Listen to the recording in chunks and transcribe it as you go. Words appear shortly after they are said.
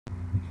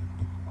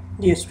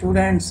Dear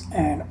students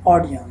and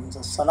audience,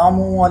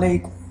 Assalamu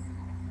alaikum.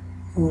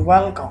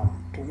 Welcome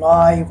to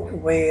Live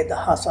with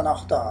Hassan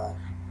Akhtar.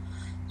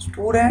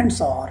 Students,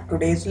 our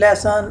today's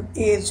lesson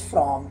is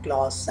from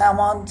class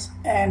 7th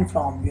and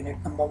from unit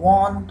number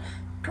 1.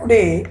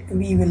 Today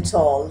we will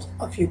solve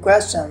a few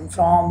questions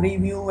from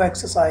review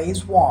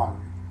exercise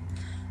 1.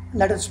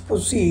 Let us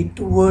proceed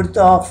towards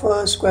the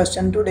first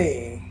question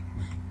today.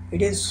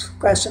 It is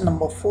question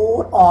number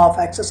 4 of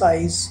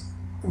exercise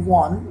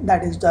 1,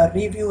 that is the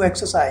review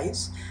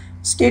exercise.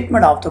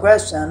 Statement of the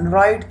question: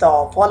 write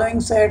the following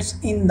sets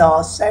in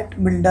the set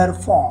builder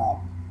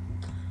form.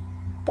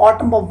 Part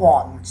number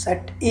 1,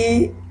 set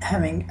A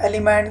having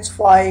elements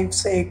 5,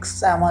 6,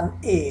 7,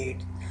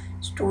 8.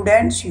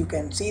 Students, you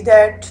can see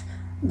that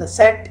the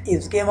set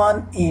is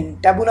given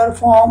in tabular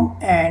form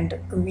and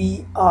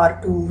we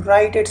are to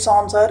write its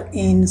answer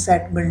in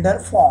set builder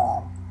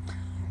form.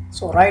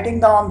 So writing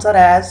the answer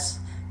as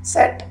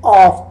set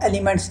of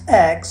elements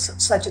x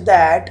such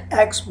that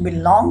x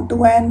belong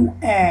to n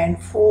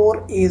and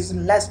 4 is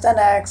less than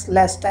x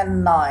less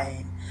than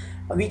 9.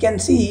 We can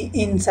see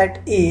in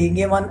set A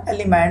given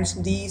elements,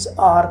 these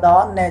are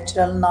the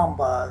natural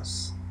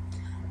numbers.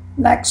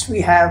 Next we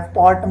have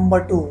part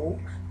number 2,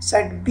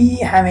 set B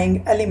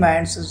having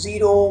elements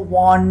 0,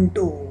 1,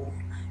 2.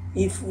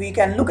 If we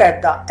can look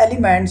at the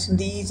elements,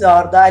 these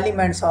are the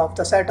elements of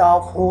the set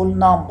of whole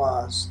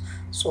numbers.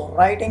 So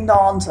writing the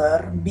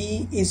answer,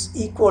 B is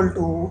equal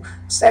to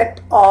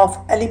set of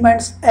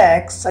elements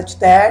x such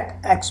that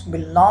x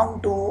belong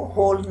to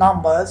whole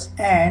numbers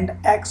and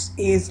x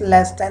is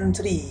less than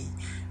 3.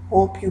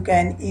 Hope you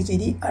can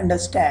easily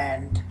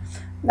understand.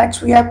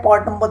 Next we have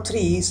part number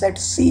 3, set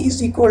C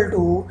is equal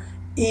to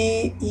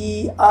A,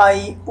 E,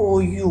 I, O,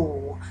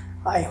 U.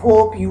 I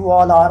hope you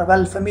all are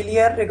well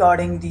familiar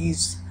regarding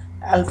these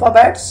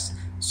alphabets.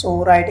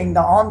 So writing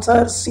the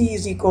answer, C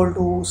is equal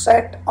to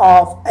set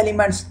of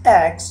elements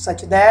x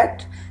such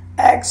that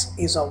x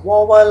is a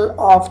vowel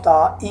of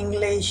the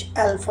English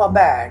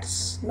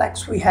alphabets.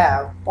 Next we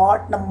have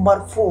part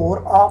number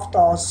 4 of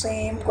the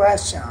same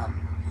question.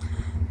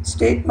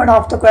 Statement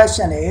of the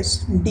question is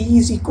D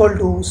is equal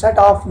to set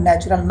of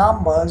natural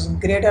numbers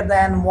greater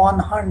than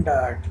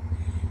 100.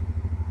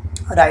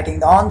 Writing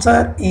the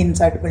answer in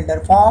set builder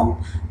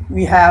form,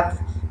 we have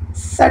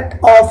set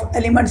of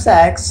elements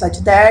x such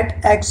that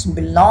x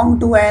belong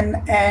to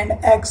n and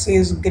x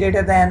is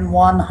greater than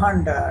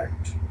 100.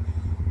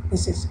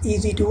 This is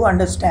easy to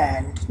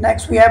understand.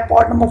 Next we have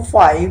part number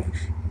 5,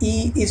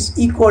 E is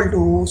equal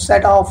to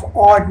set of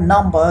odd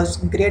numbers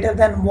greater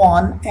than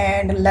 1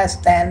 and less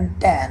than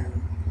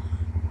 10.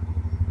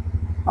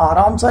 Our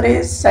answer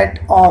is set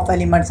of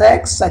elements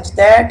x such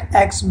that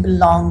x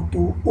belong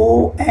to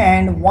O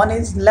and 1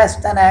 is less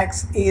than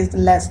x is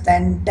less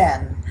than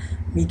 10.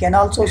 We can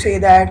also say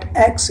that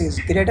x is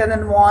greater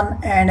than 1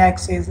 and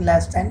x is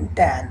less than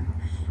 10.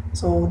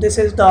 So this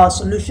is the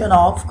solution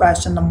of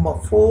question number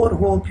 4.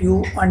 Hope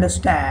you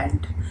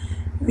understand.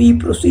 We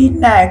proceed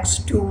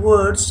next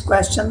towards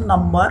question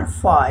number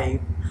 5.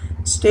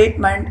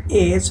 Statement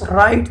is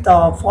write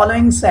the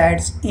following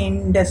sets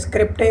in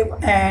descriptive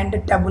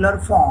and tabular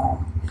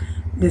form.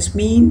 This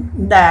means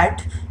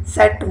that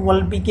set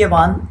will be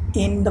given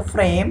in the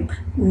frame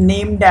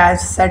named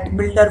as set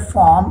builder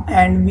form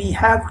and we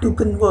have to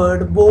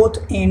convert both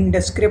in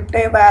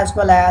descriptive as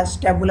well as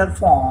tabular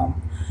form.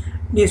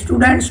 The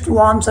students, to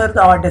answer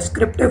the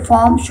descriptive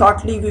form,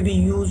 shortly we will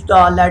use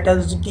the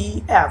letters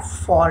DF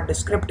for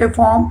descriptive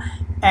form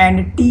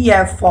and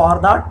TF for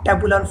the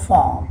tabular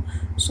form.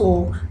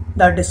 So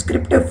the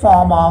descriptive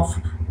form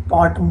of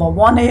part number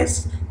 1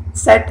 is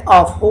set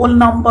of whole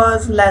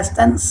numbers less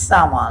than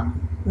 7.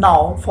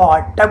 Now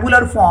for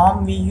tabular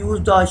form we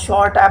use the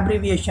short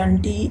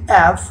abbreviation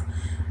TF.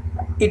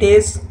 It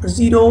is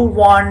 0,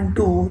 1,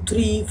 2,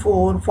 3,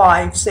 4,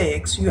 5,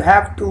 6. You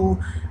have to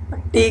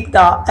take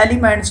the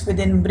elements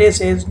within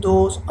braces,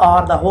 those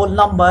are the whole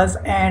numbers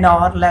and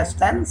are less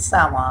than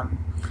 7.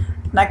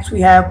 Next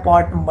we have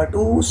part number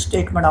 2,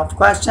 statement of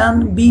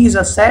question. B is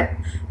a set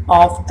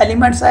of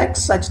elements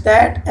x such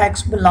that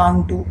x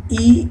belong to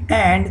E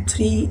and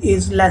 3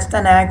 is less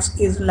than x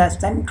is less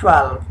than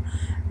 12.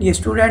 Dear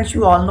students,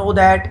 you all know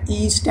that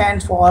E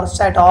stands for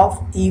set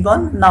of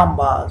even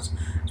numbers.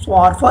 So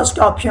our first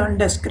option,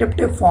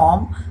 descriptive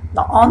form,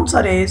 the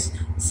answer is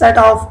set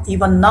of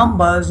even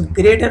numbers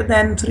greater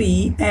than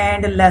 3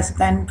 and less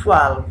than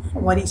 12.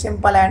 Very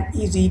simple and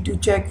easy to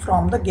check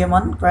from the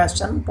given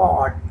question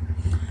part.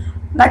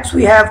 Next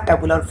we have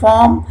tabular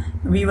form.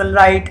 We will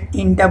write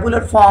in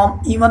tabular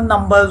form even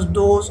numbers,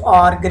 those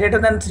are greater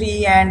than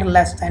 3 and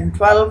less than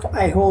 12.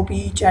 I hope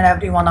each and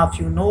every one of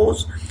you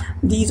knows.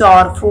 These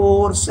are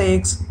 4,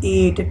 6,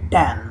 8,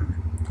 10.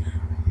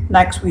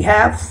 Next we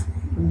have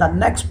the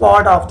next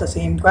part of the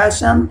same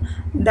question,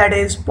 that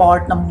is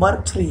part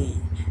number 3.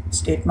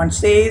 Statement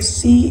says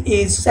C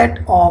is set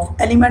of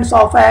elements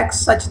of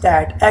x such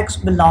that x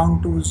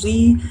belong to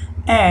Z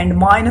and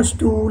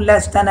 -2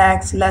 less than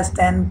x less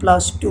than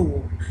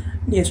 +2.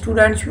 Dear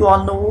students, you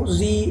all know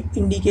Z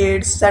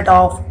indicates set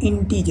of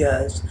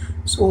integers.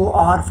 So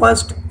our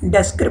first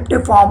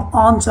descriptive form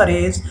answer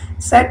is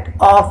set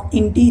of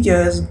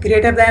integers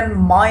greater than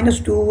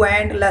 -2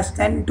 and less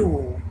than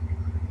 2.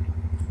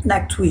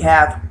 Next we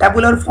have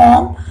tabular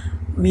form.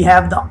 We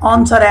have the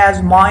answer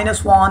as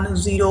 -1,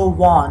 0,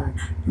 1.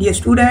 Dear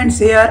students,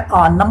 here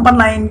a number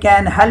line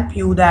can help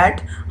you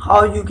that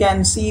how you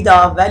can see the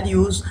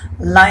values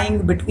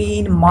lying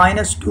between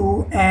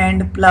 -2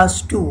 and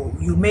 +2.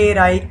 You may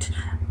write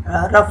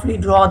roughly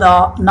draw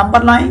the number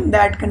line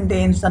that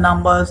contains the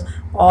numbers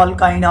all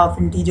kind of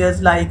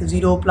integers like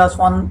 0 plus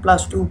 1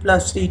 plus 2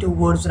 plus 3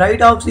 towards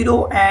right of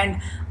 0 and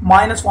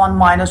 -1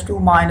 -2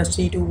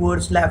 -3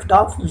 towards left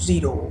of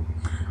 0.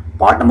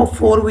 Part number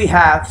 4 we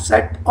have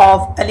set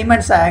of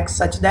elements x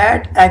such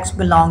that x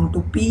belong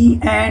to P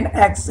and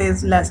x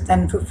is less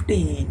than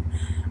 15.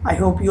 I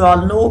hope you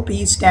all know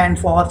P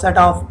stands for set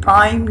of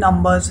prime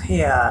numbers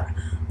here.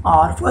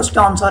 Our first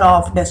answer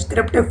of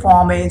descriptive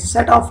form is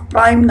set of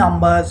prime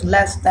numbers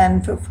less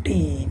than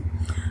 15.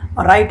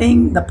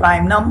 Writing the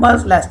prime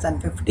numbers less than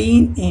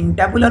 15 in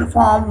tabular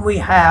form, we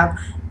have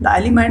the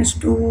elements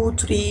 2,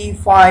 3,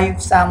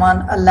 5,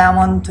 7,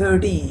 11,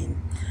 13.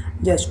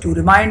 Just to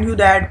remind you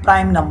that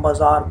prime numbers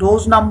are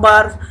those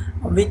numbers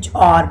which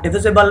are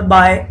divisible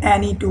by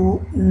any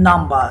two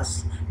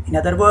numbers. In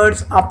other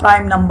words, a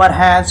prime number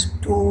has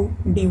two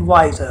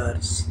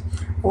divisors.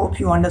 Hope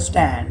you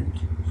understand.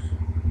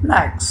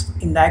 Next,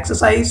 in the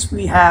exercise,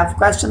 we have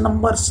question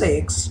number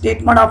 6.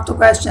 Statement of the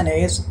question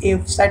is,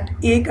 if set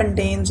A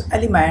contains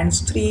elements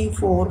 3,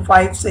 4,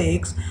 5,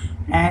 6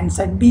 and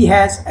set B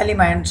has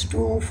elements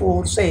 2,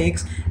 4,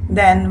 6,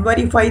 then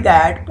verify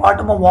that part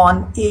number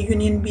 1 A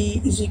union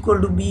B is equal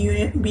to B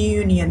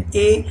union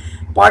A.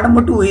 Part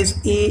number 2 is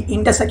A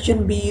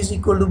intersection B is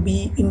equal to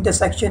B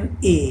intersection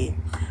A.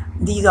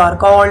 These are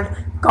called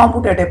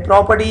commutative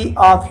property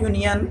of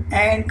union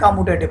and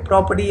commutative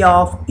property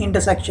of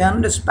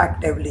intersection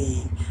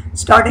respectively.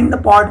 Starting the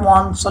part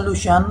 1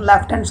 solution,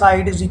 left hand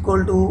side is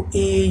equal to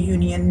A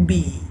union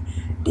B.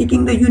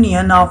 Taking the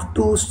union of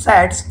two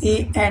sets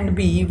A and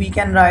B, we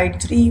can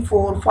write 3,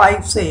 4,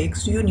 5,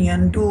 6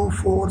 union 2,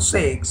 4,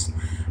 6.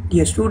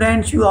 Dear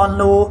students, you all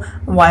know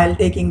while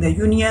taking the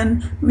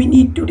union, we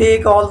need to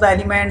take all the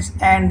elements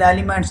and the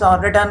elements are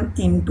written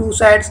in two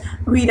sets.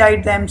 We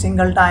write them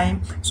single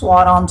time. So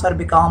our answer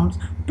becomes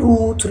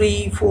 2,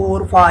 3,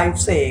 4, 5,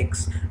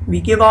 6. We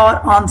give our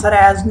answer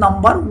as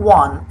number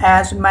 1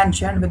 as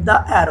mentioned with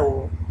the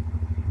arrow.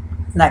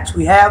 Next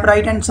we have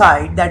right hand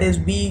side, that is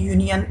B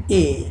union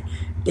A.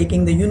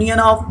 Taking the union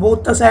of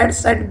both the sets,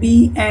 set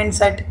B and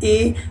set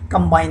A,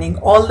 combining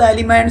all the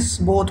elements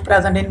both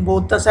present in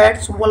both the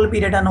sets will be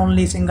written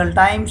only single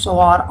time. So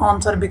our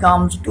answer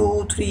becomes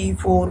 2, 3,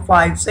 4,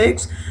 5,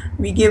 6.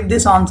 We give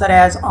this answer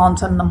as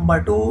answer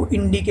number 2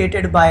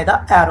 indicated by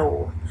the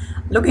arrow.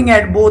 Looking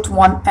at both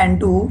 1 and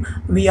 2,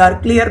 we are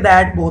clear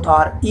that both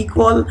are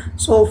equal.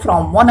 So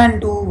from 1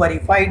 and 2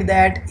 verified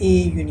that A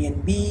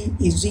union B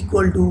is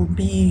equal to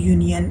B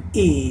union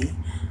A.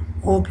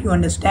 Hope you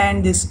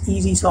understand this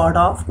easy sort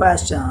of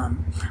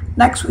question.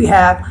 Next we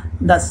have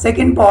the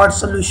second part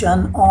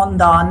solution on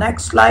the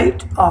next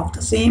slide of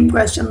the same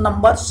question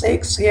number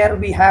 6. Here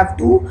we have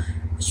to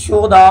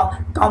show the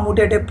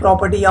commutative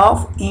property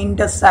of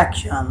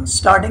intersection.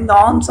 Starting the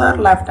answer,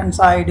 left hand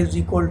side is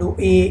equal to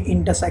A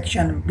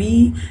intersection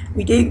B.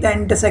 We take the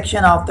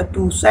intersection of the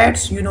two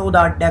sets. You know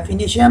the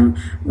definition.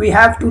 We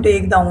have to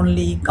take the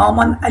only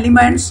common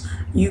elements.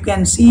 You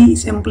can see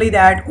simply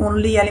that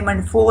only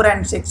element 4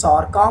 and 6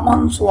 are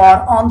common. So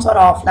our answer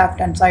of left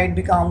hand side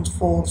becomes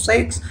 4,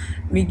 6.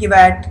 We give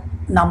at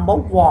number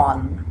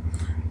 1.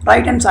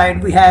 Right hand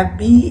side we have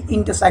B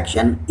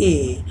intersection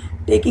A.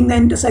 Taking the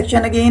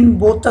intersection again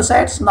both the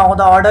sets, now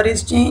the order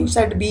is changed,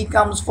 set B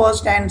comes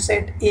first and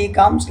set A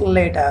comes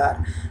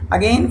later.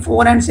 Again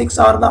 4 and 6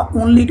 are the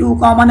only two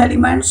common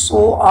elements,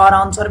 so our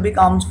answer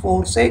becomes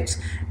 4, 6.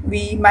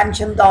 We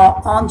mention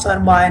the answer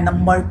by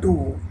number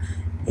 2.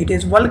 It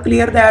is well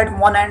clear that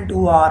 1 and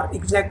 2 are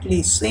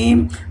exactly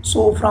same.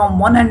 So from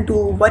 1 and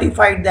 2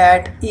 verified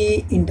that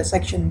A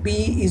intersection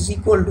B is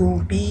equal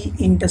to B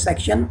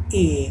intersection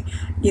A.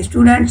 The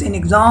students, in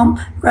exam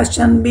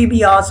question may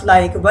be asked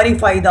like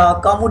verify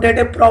the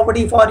commutative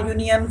property for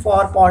union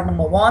for part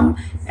number 1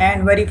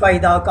 and verify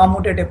the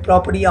commutative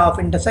property of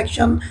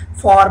intersection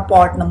for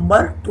part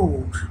number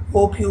 2.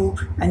 Hope you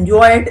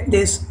enjoyed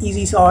this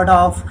easy sort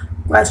of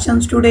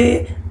questions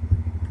today.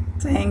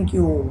 Thank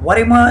you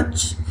very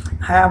much.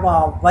 Have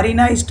a very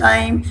nice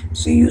time.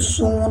 See you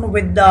soon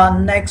with the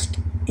next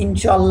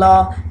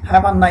inshallah.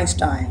 Have a nice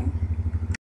time.